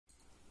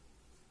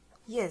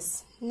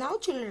Yes, now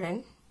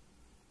children,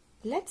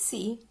 let's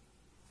see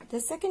the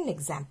second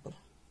example.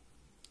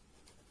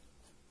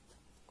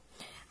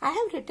 I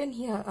have written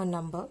here a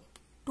number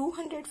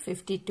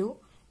 252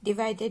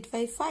 divided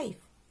by 5.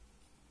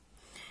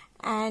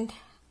 And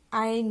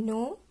I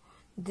know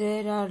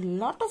there are a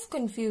lot of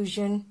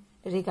confusion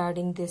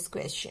regarding this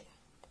question.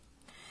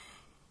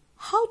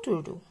 How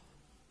to do?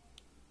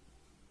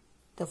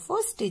 The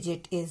first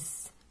digit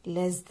is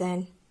less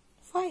than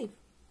 5.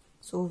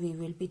 So we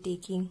will be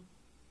taking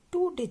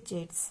 2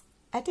 digits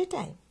at a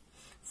time.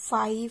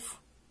 5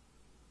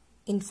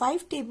 in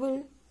 5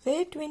 table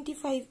where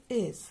 25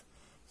 is.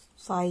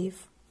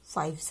 5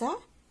 5s are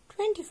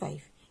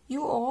 25.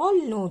 You all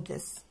know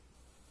this,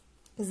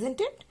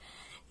 isn't it?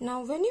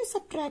 Now when you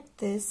subtract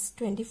this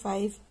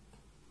 25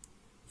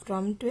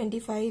 from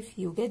 25,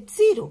 you get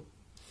 0.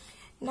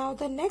 Now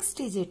the next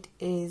digit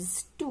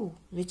is 2,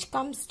 which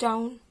comes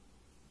down.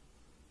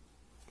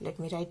 Let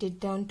me write it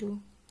down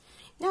too.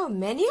 Now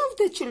many of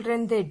the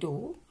children, they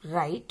do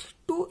write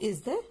 2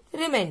 is the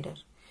remainder.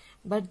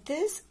 But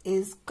this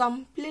is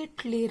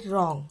completely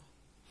wrong.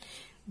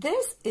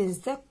 This is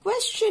the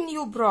question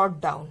you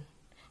brought down.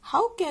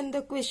 How can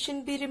the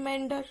question be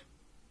remainder?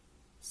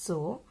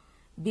 So,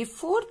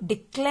 before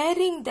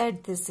declaring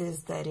that this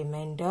is the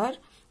remainder,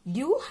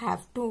 you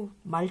have to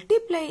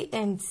multiply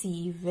and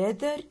see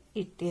whether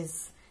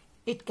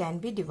it can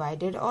be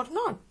divided or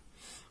not.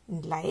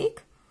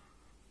 Like,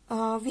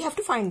 we have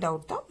to find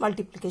out the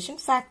multiplication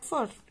fact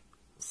for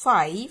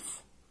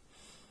 5.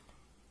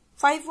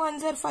 5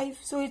 ones are 5,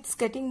 so it's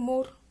getting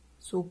more.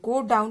 So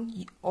go down.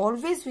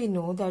 Always we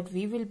know that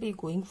we will be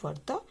going for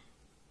the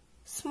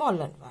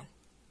smaller one.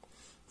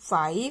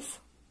 5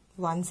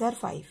 ones are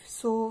 5,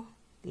 so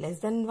less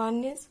than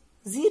 1 is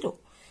 0.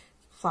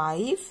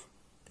 5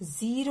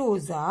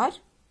 zeros are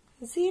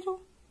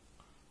 0.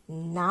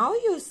 Now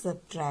you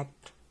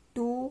subtract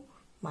 2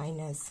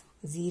 minus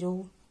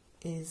 0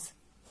 is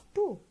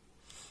 2.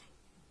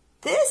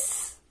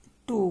 This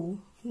 2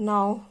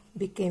 now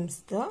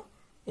becomes the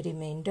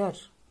remainder.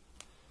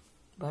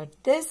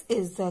 But this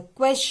is the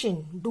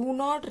question. Do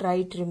not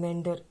write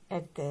remainder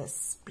at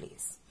this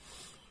place.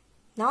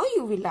 Now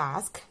you will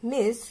ask,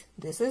 Miss,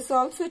 this is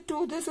also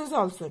 2, this is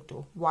also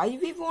 2. Why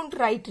we won't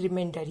write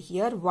remainder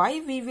here?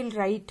 Why we will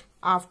write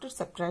after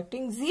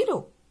subtracting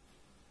 0?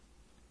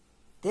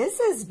 This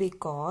is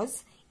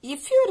because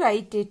if you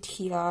write it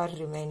here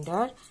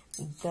remainder,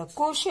 the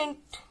quotient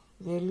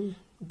will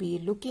be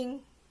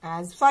looking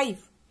as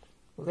 5.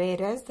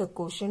 Whereas the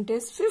quotient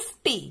is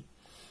 50.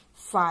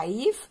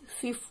 5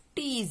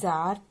 50s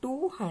are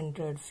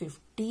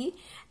 250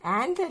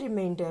 and the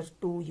remainder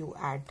 2 you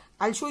add.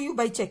 I'll show you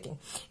by checking.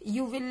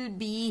 You will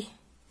be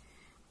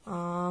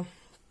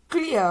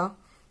clear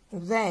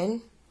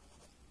when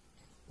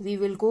we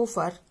will go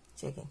for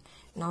checking.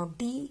 Now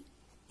D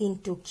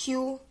into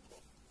Q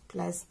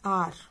plus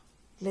R.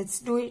 Let's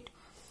do it.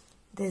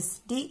 This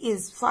D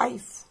is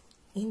 5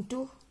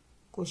 into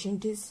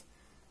quotient is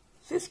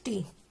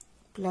 50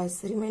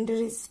 plus remainder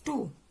is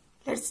 2.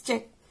 Let's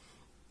check.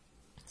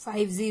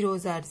 5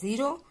 zeros are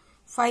 0,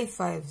 5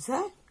 fives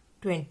are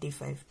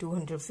 25,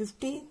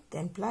 250,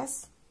 then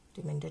plus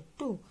remainder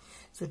 2.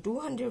 So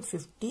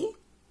 250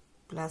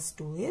 plus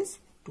 2 is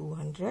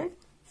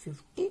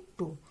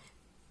 252.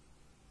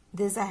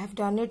 This I have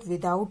done it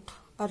without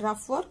a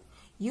rough work.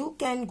 You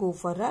can go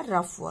for a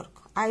rough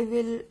work. I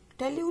will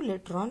tell you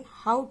later on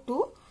how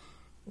to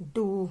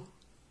do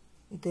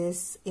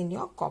this in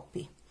your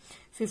copy.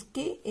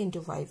 50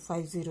 into 5,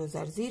 5 zeros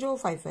are 0,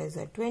 5 fives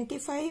are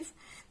 25.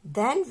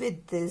 Then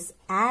with this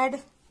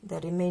add the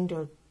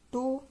remainder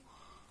 2,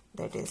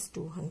 that is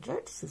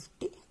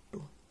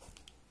 252.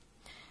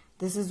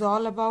 This is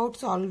all about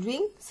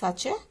solving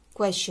such a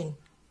question.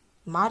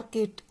 Mark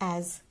it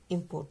as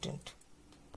important.